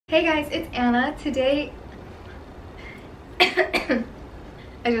Hey guys, it's Anna. Today, I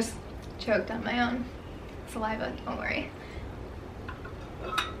just choked on my own saliva, don't worry.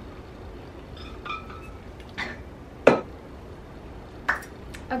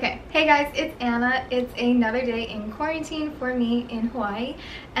 Okay, hey guys, it's Anna. It's another day in quarantine for me in Hawaii,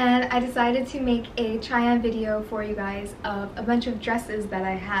 and I decided to make a try-on video for you guys of a bunch of dresses that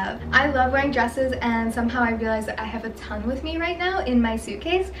I have. I love wearing dresses, and somehow I realized that I have a ton with me right now in my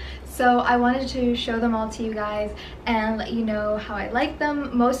suitcase, so I wanted to show them all to you guys and let you know how I like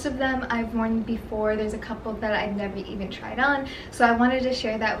them. Most of them I've worn before. There's a couple that I've never even tried on, so I wanted to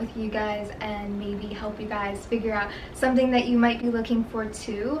share that with you guys and maybe help you guys figure out something that you might be looking for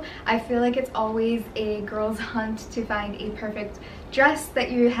too. I feel like it's always a girl's hunt to find a perfect dress that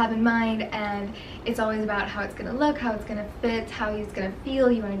you have in mind, and it's always about how it's gonna look, how it's gonna fit, how it's gonna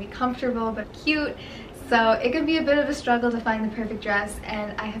feel. You want to be comfortable but cute. So it could be a bit of a struggle to find the perfect dress,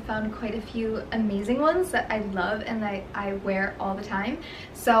 and I have found quite a few amazing ones that I love and that I wear all the time.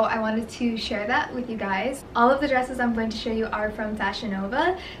 So I wanted to share that with you guys. All of the dresses I'm going to show you are from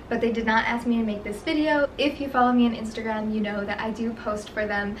FashionNova, but they did not ask me to make this video. If you follow me on Instagram, you know that I do post for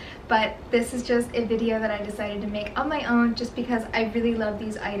them, but this is just a video that I decided to make on my own just because I really love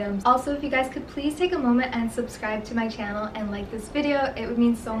these items. Also, if you guys could please take a moment and subscribe to my channel and like this video, it would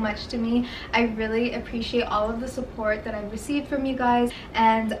mean so much to me. I really appreciate all of the support that I've received from you guys,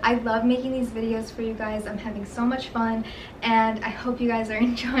 and I love making these videos for you guys. I'm having so much fun, and I hope you guys are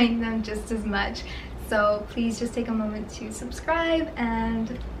enjoying them just as much. So please just take a moment to subscribe,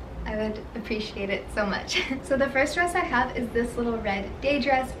 and I would appreciate it so much. So the first dress I have is this little red day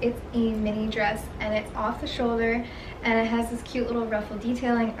dress. It's a mini dress, and it's off the shoulder, and it has this cute little ruffle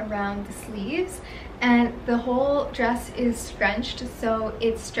detailing around the sleeves, and the whole dress is scrunched, so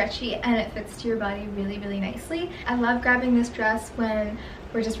it's stretchy and it fits to your body really nicely. I love grabbing this dress when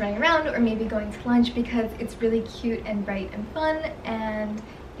we're just running around or maybe going to lunch because it's really cute and bright and fun, and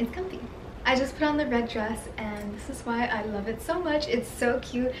it's comfy. I just put on the red dress, and this is why I love it so much. It's so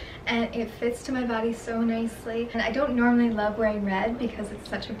cute and it fits to my body so nicely. And I don't normally love wearing red because it's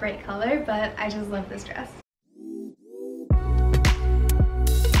such a bright color, but I just love this dress.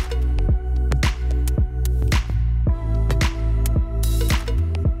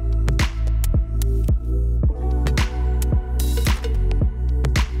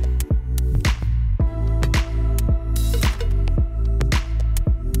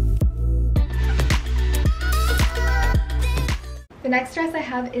 The next dress I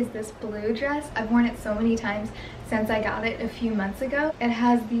have is this blue dress. I've worn it so many times since I got it a few months ago. It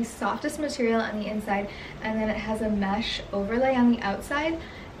has the softest material on the inside, and then it has a mesh overlay on the outside,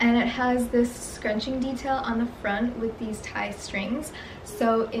 and it has this scrunching detail on the front with these tie strings,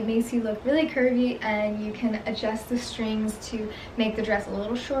 so it makes you look really curvy, and you can adjust the strings to make the dress a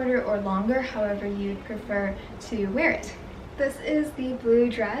little shorter or longer, however you'd prefer to wear it. This is the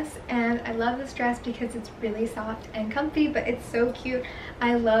blue dress, and I love this dress because it's really soft and comfy, but it's so cute.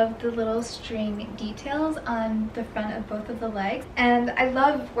 I love the little string details on the front of both of the legs, and I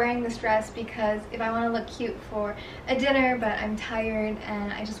love wearing this dress because if I want to look cute for a dinner but I'm tired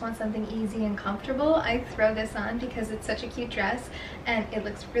and I just want something easy and comfortable, I throw this on because it's such a cute dress and it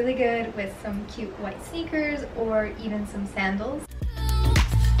looks really good with some cute white sneakers or even some sandals.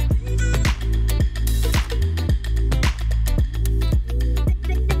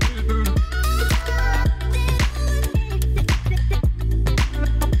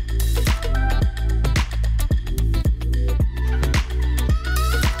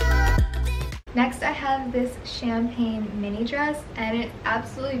 Next I have this champagne mini dress, and it's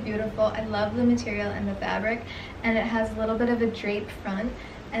absolutely beautiful. I love the material and the fabric, and it has a little bit of a drape front,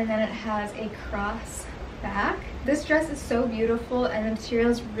 and then it has a cross back. This dress is so beautiful, and the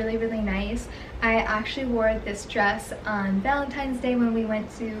material is really nice. I actually wore this dress on Valentine's Day when we went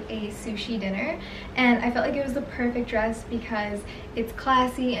to a sushi dinner, and I felt like it was the perfect dress because it's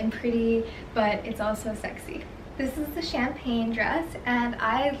classy and pretty, but it's also sexy. This is the champagne dress, and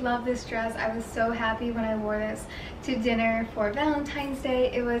I love this dress. I was so happy when I wore this to dinner for Valentine's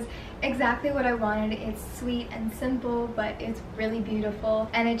Day. It was exactly what I wanted. It's sweet and simple, but it's really beautiful,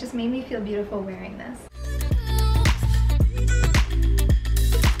 and it just made me feel beautiful wearing this.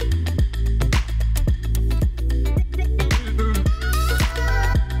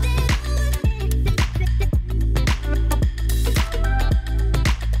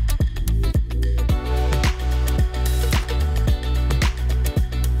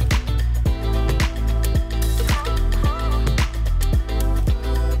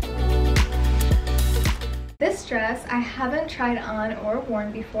 Dress I haven't tried on or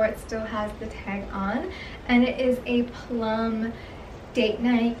worn before. It still has the tag on, and it is a plum date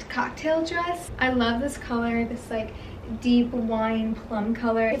night cocktail dress. I love this color, this like deep wine plum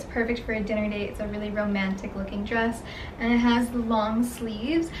color. It's perfect for a dinner date. It's a really romantic looking dress, and it has the long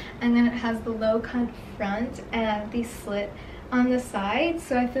sleeves, and then it has the low cut front and the slit on the side.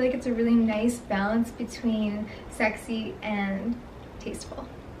 So I feel like it's a really nice balance between sexy and tasteful.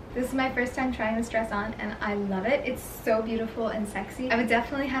 This is my first time trying this dress on, and I love it. It's so beautiful and sexy. I would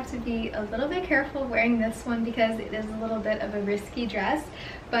definitely have to be a little bit careful wearing this one because it is a little bit of a risky dress,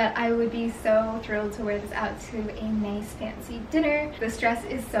 but I would be so thrilled to wear this out to a nice fancy dinner. This dress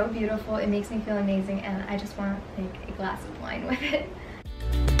is so beautiful. It makes me feel amazing, and I just want to make a glass of wine with it.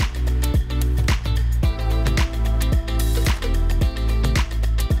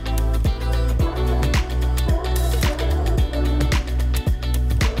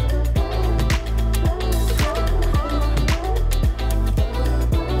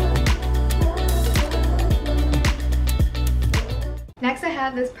 Next I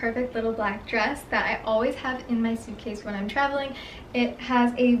have this perfect little black dress that I always have in my suitcase when I'm traveling. It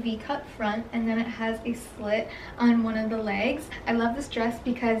has a V-cut front, and then it has a slit on one of the legs. I love this dress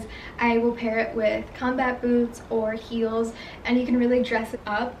because I will pair it with combat boots or heels, and you can really dress it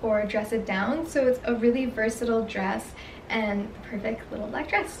up or dress it down. So it's a really versatile dress and the perfect little black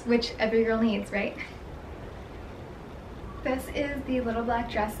dress, which every girl needs, right? This is the little black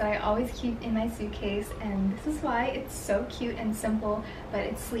dress that I always keep in my suitcase, and this is why it's so cute and simple, but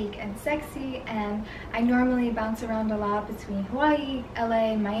it's sleek and sexy. And I normally bounce around a lot between Hawaii,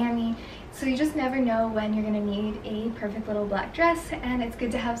 LA, Miami, so you just never know when you're gonna need a perfect little black dress, and it's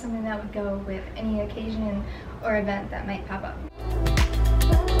good to have something that would go with any occasion or event that might pop up.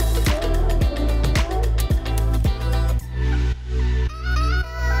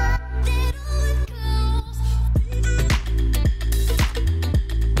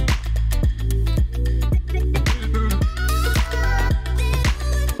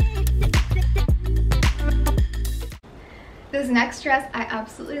 This next dress I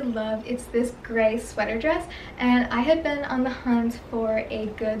absolutely love. It's this gray sweater dress, and I had been on the hunt for a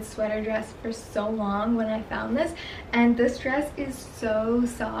good sweater dress for so long when I found this, and this dress is so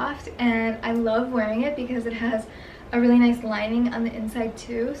soft and I love wearing it because it has a really nice lining on the inside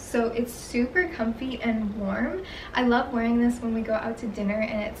too, so it's super comfy and warm. I love wearing this when we go out to dinner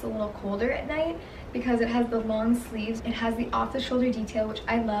and it's a little colder at night because it has the long sleeves. It has the off-the-shoulder detail, which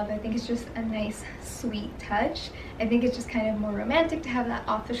I love. I think it's just a nice, sweet touch. I think it's just kind of more romantic to have that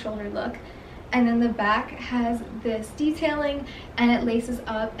off-the-shoulder look. And then the back has this detailing, and it laces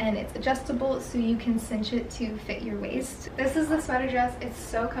up and it's adjustable so you can cinch it to fit your waist. This is the sweater dress. It's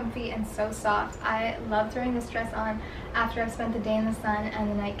so comfy and so soft. I love throwing this dress on after I've spent the day in the sun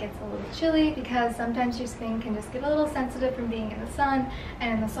and the night gets a little chilly, because sometimes your skin can just get a little sensitive from being in the sun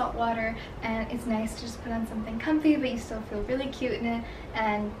and in the salt water, and it's nice to just put on something comfy but you still feel really cute in it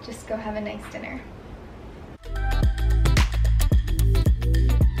and just go have a nice dinner.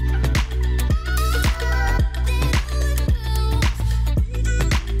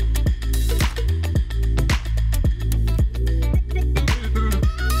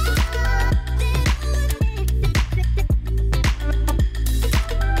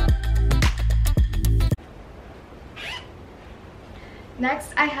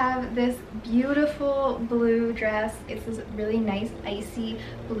 Next, I have this beautiful blue dress. It's this really nice icy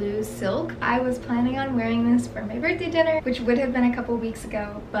blue silk. I was planning on wearing this for my birthday dinner, which would have been a couple weeks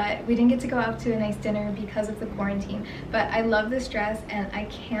ago, but we didn't get to go out to a nice dinner because of the quarantine. But I love this dress and I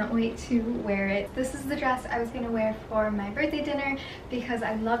can't wait to wear it. This is the dress I was going to wear for my birthday dinner because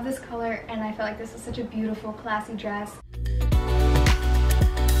I love this color and I felt like this is such a beautiful, classy dress.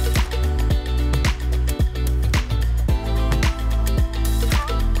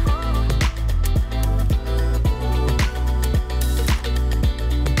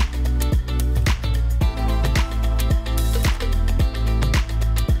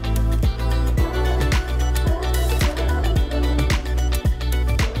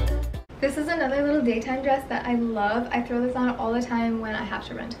 This is another little daytime dress that I love. I throw this on all the time when I have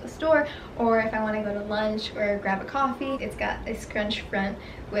to run to the store or if I want to go to lunch or grab a coffee. It's got a scrunch front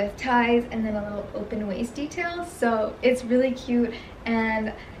with ties and then a little open waist detail, so it's really cute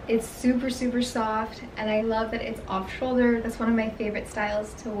and it's super soft, and I love that it's off shoulder. That's one of my favorite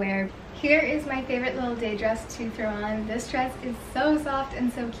styles to wear. Here is my favorite little day dress to throw on. This dress is so soft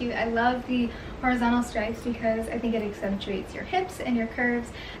and so cute. I love the horizontal stripes because I think it accentuates your hips and your curves,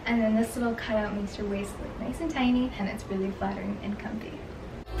 and then this little cutout makes your waist look nice and tiny, and it's really flattering and comfy.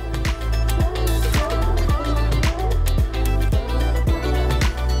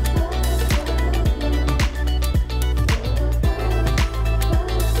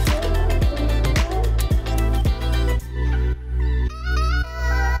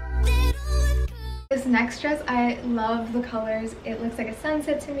 this next dress, I love the colors. It looks like a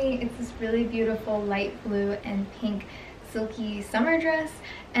sunset to me. It's this really beautiful light blue and pink silky summer dress,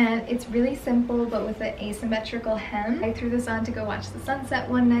 and it's really simple but with an asymmetrical hem. I threw this on to go watch the sunset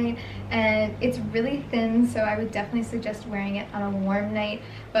one night, and it's really thin, so I would definitely suggest wearing it on a warm night,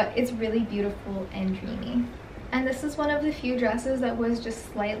 but it's really beautiful and dreamy. And this is one of the few dresses that was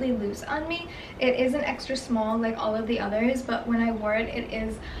just slightly loose on me. It isn't extra small like all of the others, but when I wore it, it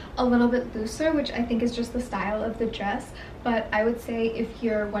is a little bit looser, which I think is just the style of the dress. But I would say if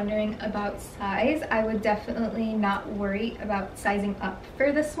you're wondering about size, I would definitely not worry about sizing up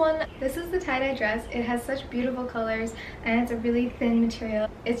for this one. This is the tie-dye dress. It has such beautiful colors and it's a really thin material.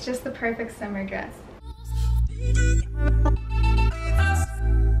 It's just the perfect summer dress.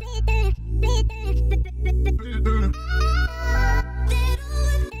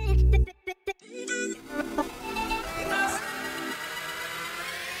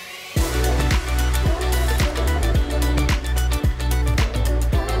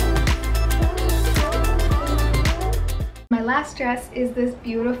 My last dress is this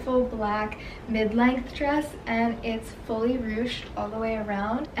beautiful black mid-length dress, and it's fully ruched all the way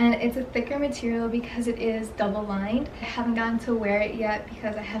around, and it's a thicker material because it is double lined. I haven't gotten to wear it yet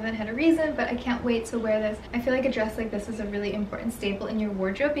because I haven't had a reason, but I can't wait to wear this. I feel like a dress like this is a really important staple in your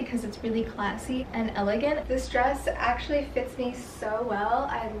wardrobe because it's really classy and elegant. This dress actually fits me so well.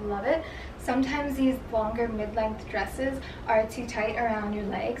 I love it. Sometimes these longer mid-length dresses are too tight around your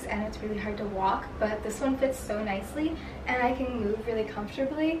legs and it's really hard to walk, but this one fits so nicely and I can move really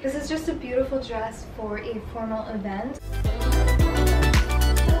comfortably. This is just a beautiful dress for a formal event.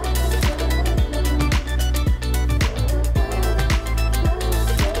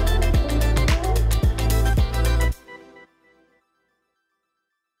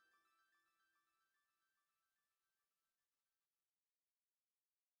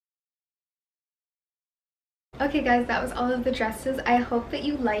 Okay guys, that was all of the dresses. I hope that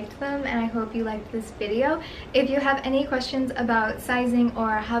you liked them and I hope you liked this video. If you have any questions about sizing or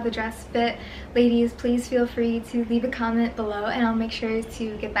how the dress fit, ladies, please feel free to leave a comment below and I'll make sure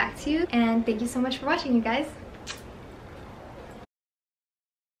to get back to you. And thank you so much for watching, you guys.